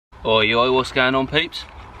Oi, what's going on, peeps?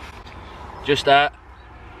 Just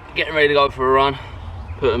getting ready to go for a run,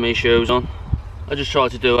 putting my shoes on. I just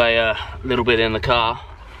tried to do a little bit in the car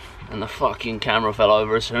and the fucking camera fell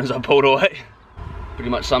over as soon as I pulled away.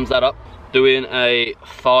 Pretty much sums that up. Doing a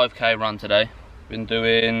 5k run today. Been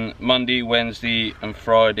doing Monday, Wednesday and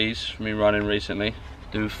Fridays for me running recently.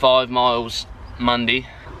 Do 5 miles Monday,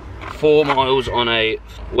 4 miles on a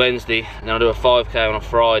Wednesday, and then I do a 5k on a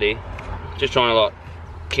Friday. Just trying to like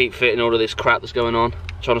keep fit in all of this crap that's going on.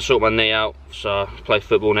 Trying to sort my knee out so I play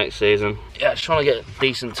football next season. Yeah, just trying to get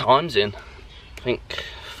decent times in. I think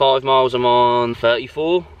 5 miles I'm on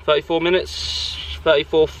 34 minutes,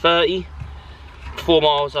 34:30. 4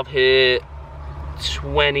 miles up here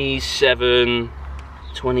 27:30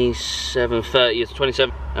 it's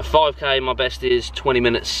 27. And 5k my best is 20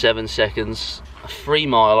 minutes 7 seconds. A 3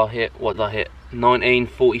 mile I hit, what did I hit?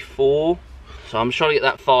 19:44. So I'm trying to get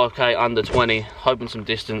that 5k under 20, hoping some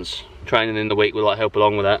distance training in the week will like help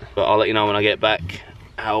along with that. But I'll let you know when I get back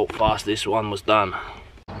how fast this one was done.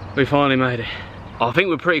 We finally made it. I think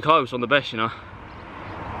we're pretty close on the best, you know.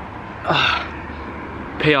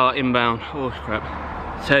 PR inbound. Oh crap.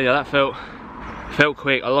 I tell you, that felt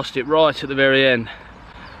quick. I lost it right at the very end.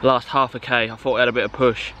 Last half a k, I thought I had a bit of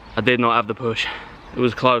push. I did not have the push. It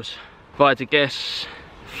was close. If I had to guess,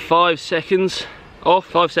 5 seconds off,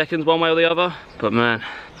 5 seconds one way or the other. But man,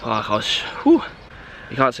 fuck, I was, whew,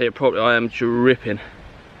 you can't see it properly, I am dripping.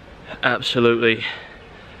 Absolutely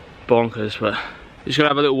bonkers. But just gonna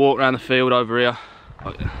have a little walk around the field over here,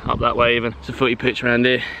 up that way even. It's a footy pitch around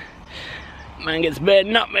here. Man gets bad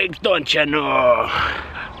nutmegs, don't you know?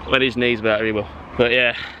 When his knee's better he will. But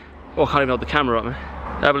yeah, oh, I can't even hold the camera up, man.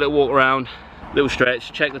 Have a little walk around, little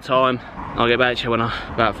stretch, check the time. I'll get back to you when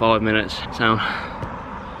about 5 minutes. Sound.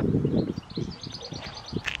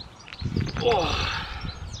 Oh,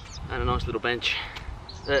 and a nice little bench.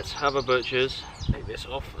 Let's have a butcher's. Take this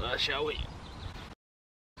off, shall we?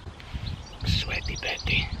 Sweaty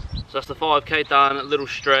Betty. So that's the 5k done, a little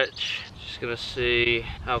stretch. Just gonna see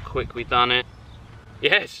how quick we done it.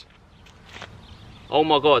 Yes! Oh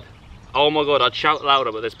my god. Oh my god, I'd shout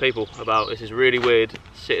louder, but there's people about. This is really weird,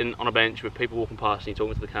 sitting on a bench with people walking past and you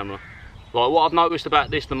talking to the camera. Like, what I've noticed about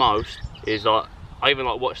this the most is like, I even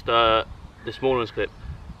like watched this morning's clip.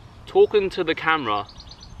 Talking to the camera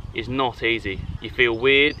is not easy. You feel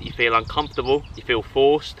weird, you feel uncomfortable, you feel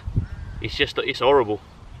forced. It's just, it's horrible.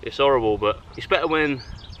 It's horrible, but it's better when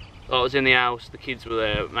I was in the house, the kids were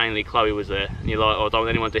there, mainly Chloe was there, and you're like, oh, I don't want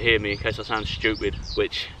anyone to hear me in case I sound stupid,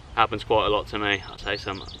 which happens quite a lot to me. I say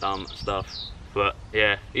some dumb stuff. But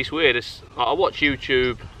yeah, it's weird. I watch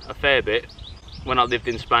YouTube a fair bit. When I lived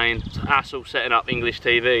in Spain, it's a hassle setting up English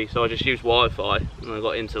TV, so I just used Wi-Fi, and I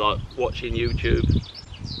got into like watching YouTube.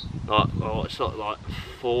 Like, oh, it's like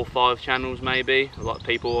 4 or 5 channels maybe, like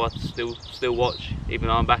people I still watch, even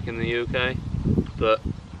though I'm back in the UK. But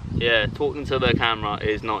yeah, talking to the camera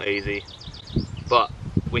is not easy. But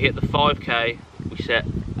we hit the 5k, we set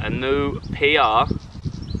a new PR,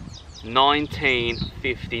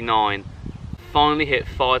 19:59. Finally hit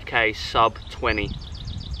 5k sub 20.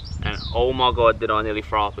 And oh my god, did I nearly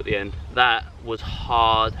throw up at the end. That was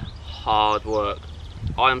hard work.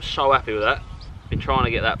 I am so happy with that. Been trying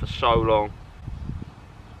to get that for so long.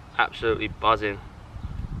 Absolutely buzzing.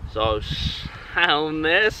 So sound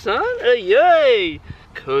there, son. Yay!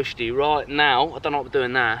 Cushy right now. I don't know what we're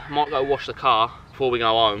doing now. I might go wash the car before we go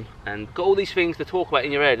home. And got all these things to talk about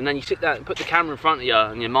in your head, and then you sit down and put the camera in front of you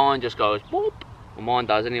and your mind just goes whoop. Well, mine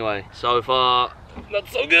does anyway. So far, not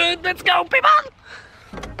so good. Let's go, people!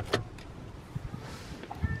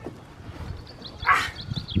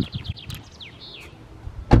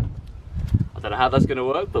 I don't know how that's gonna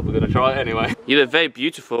work, but we're gonna try it anyway. You look very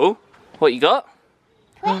beautiful. What you got?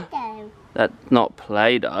 Play-Doh. That's not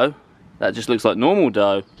Play-Doh. That just looks like normal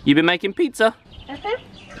dough. You been making pizza?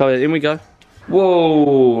 Come on, in we go.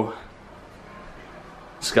 Whoa!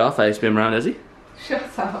 Scarface been around, has he?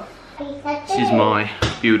 Shut up. This is my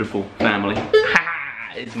beautiful family.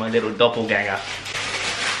 It's my little doppelganger.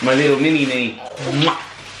 My little mini-me.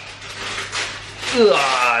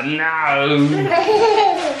 Ugh, no!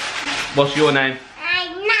 What's your name?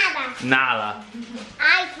 Nala. Nala.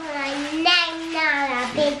 I call name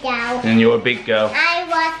Nala, big girl. And you're a big girl. I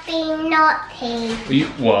was being naughty. You,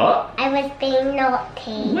 what? I was being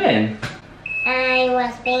naughty. When? I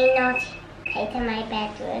was being naughty. Taking my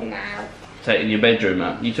bedroom now. Taking your bedroom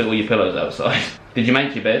out? You took all your pillows outside. Did you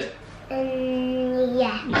make your bed?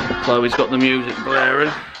 Yeah. Chloe's got the music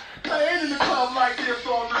blaring.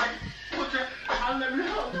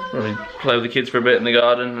 Probably play with the kids for a bit in the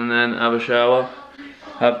garden and then have a shower,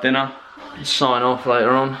 have dinner, and sign off later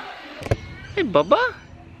on. Hey Bubba,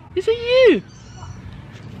 Is it you?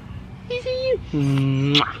 Is it you?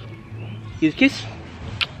 Mwah. Give a kiss.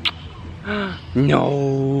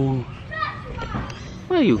 No.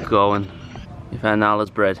 Where are you going? You found Nala's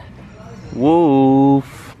bread.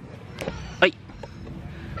 Woof. Hey.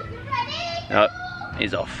 Oh,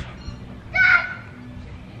 he's off.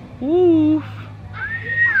 Woof.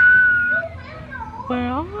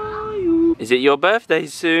 Where are you? Is it your birthday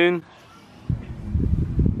soon?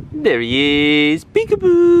 There he is.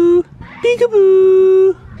 Peekaboo.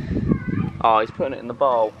 Peekaboo. Oh, he's putting it in the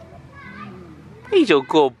bowl. He's a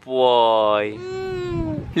good boy.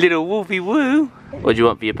 Little Wolfie Woo. What do you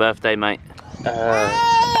want for your birthday, mate?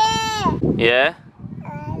 Yeah?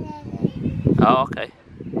 Oh, okay.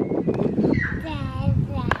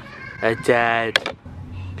 Dad.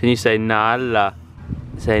 Can you say Nala?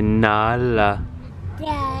 Say Nala.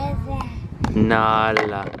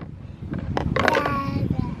 Nala.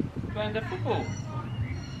 Playing the football.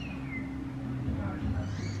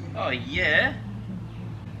 Oh yeah.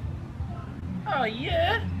 Oh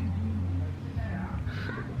yeah.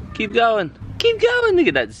 Keep going. Keep going. Look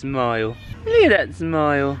at that smile. Look at that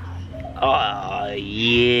smile. Oh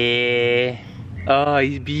yeah. Oh,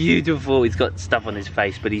 he's beautiful. He's got stuff on his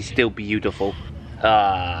face, but he's still beautiful.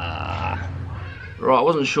 Ah. Right, I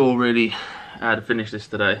wasn't sure really how to finish this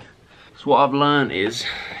today. So what I've learned is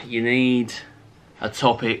you need a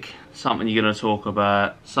topic, something you're going to talk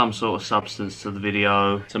about, some sort of substance to the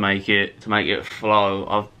video to make it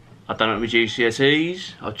flow. I've done it with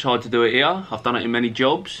GCSEs. I've tried to do it here. I've done it in many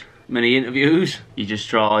jobs, many interviews. You just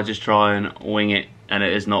try and wing it, and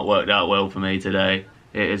it has not worked out well for me today.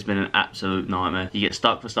 It has been an absolute nightmare. You get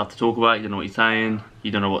stuck for stuff to talk about, you don't know what you're saying,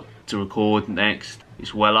 you don't know what to record next.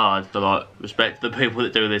 It's well hard. So like, respect the people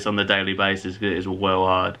that do this on a daily basis, because it is well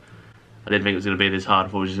hard. I didn't think it was going to be this hard. I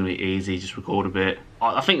thought it was just going to be easy, just record a bit.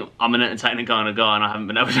 I think I'm an entertaining guy and I haven't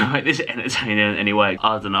been able to make this entertaining in any way.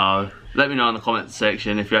 I don't know. Let me know in the comments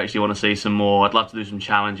section if you actually want to see some more. I'd love to do some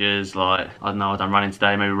challenges, like, I don't know, I've done running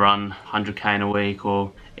today, maybe run 100k in a week,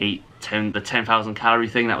 or eat the 10,000 calorie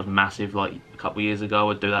thing. That was massive, like a couple of years ago.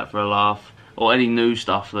 I'd do that for a laugh. Or any new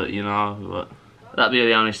stuff that, you know, but that'd be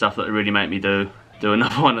the only stuff that would really make me do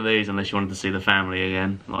another one of these, unless you wanted to see the family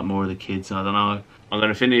again, like more of the kids, I don't know. I'm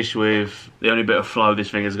going to finish with the only bit of flow this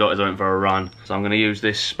thing has got is I went for a run. So I'm going to use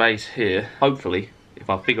this space here, hopefully, if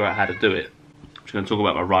I figure out how to do it. I'm just going to talk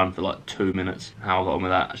about my run for like 2 minutes, how I got on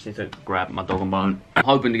with that. I just need to grab my dog and bone. I'm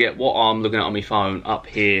hoping to get what I'm looking at on my phone up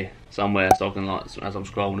here somewhere, so I can, like, as I'm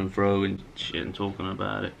scrolling through and shit and talking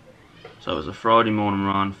about it. So it was a Friday morning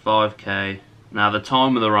run, 5k. Now the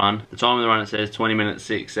time of the run it says 20 minutes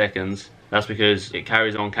 6 seconds. That's because it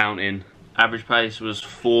carries on counting. Average pace was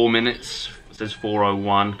 4 minutes. It says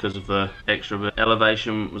 4:01 because of the extra bit.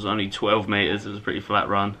 Elevation was only 12 meters. It was a pretty flat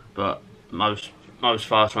run, but most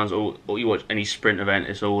fast runs, or you watch any sprint event,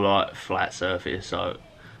 it's all like flat surface. So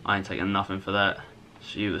I ain't taking nothing for that.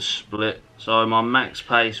 See the split. So my max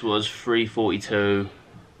pace was 3:42,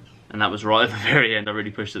 and that was right at the very end. I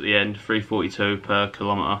really pushed at the end. 3:42 per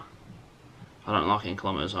kilometre. I don't like it in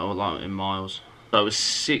kilometres. I would like it in miles. So it was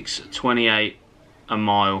 6:28 a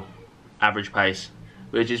mile average pace,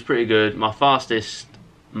 which is pretty good. My fastest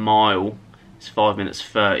mile is 5 minutes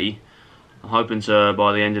 30. I'm hoping to,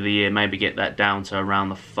 by the end of the year, maybe get that down to around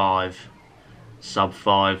the sub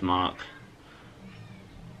 5 mark.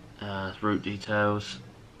 Route details.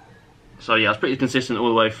 So yeah, I was pretty consistent all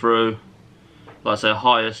the way through. Like I say,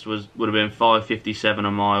 highest would have been 5:57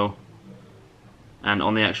 a mile, and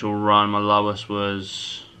on the actual run, my lowest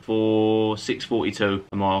was 6:42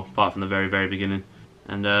 a mile, apart from the very beginning.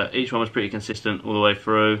 And each one was pretty consistent all the way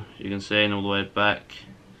through, you can see, and all the way back.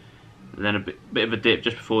 And then a bit of a dip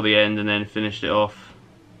just before the end, and then finished it off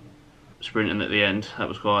sprinting at the end. That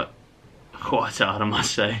was quite hard, I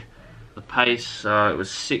must say. The pace, it was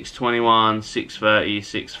 6:21, 6:30,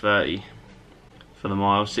 6:30 for the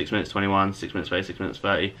mile. 6 minutes 21, 6 minutes 30, 6 minutes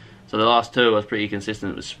 30. So the last two I was pretty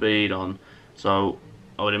consistent with speed on. So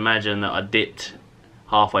I would imagine that I dipped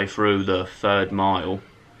halfway through the 3rd mile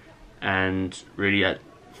and really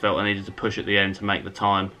felt I needed to push at the end to make the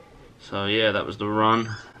time. So yeah, that was the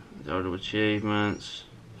run. Total achievements.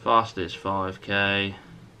 Fastest 5k,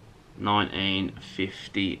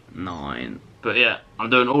 19:59. But yeah,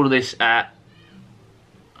 I'm doing all of this at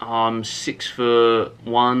 6'1",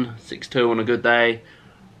 6'2" on a good day.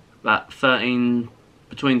 About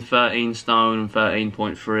between 13 stone and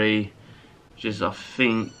 13.3, which is, I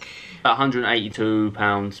think, about 182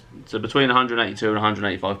 pounds. So between 182 and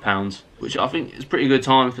 185 pounds, which I think is pretty good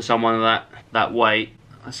time for someone that weight.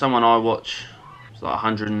 Someone I watch is like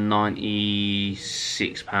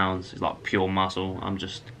 196 pounds. It's like pure muscle. I'm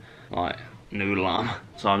just like noodle arm.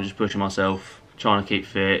 So I'm just pushing myself, trying to keep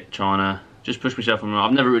fit, trying to just push myself on.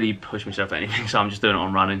 I've never really pushed myself at anything, so I'm just doing it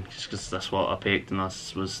on running, just because that's what I picked and I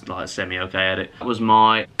was like semi-okay at it. That was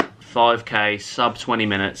my 5k sub 20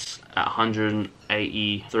 minutes at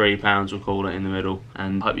 183 pounds, we'll call it, in the middle.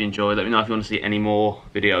 And I hope you enjoyed. Let me know if you want to see any more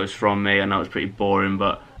videos from me. I know it's pretty boring,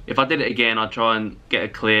 but if I did it again, I'd try and get a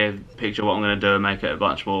clear picture of what I'm going to do and make it a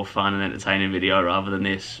much more fun and entertaining video rather than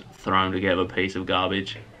this thrown together piece of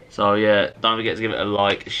garbage. So yeah, don't forget to give it a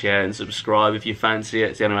like, share and subscribe if you fancy it.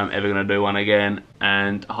 It's the only way I'm ever going to do one again.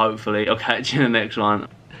 And hopefully I'll catch you in the next one.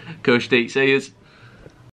 Kush, see yous.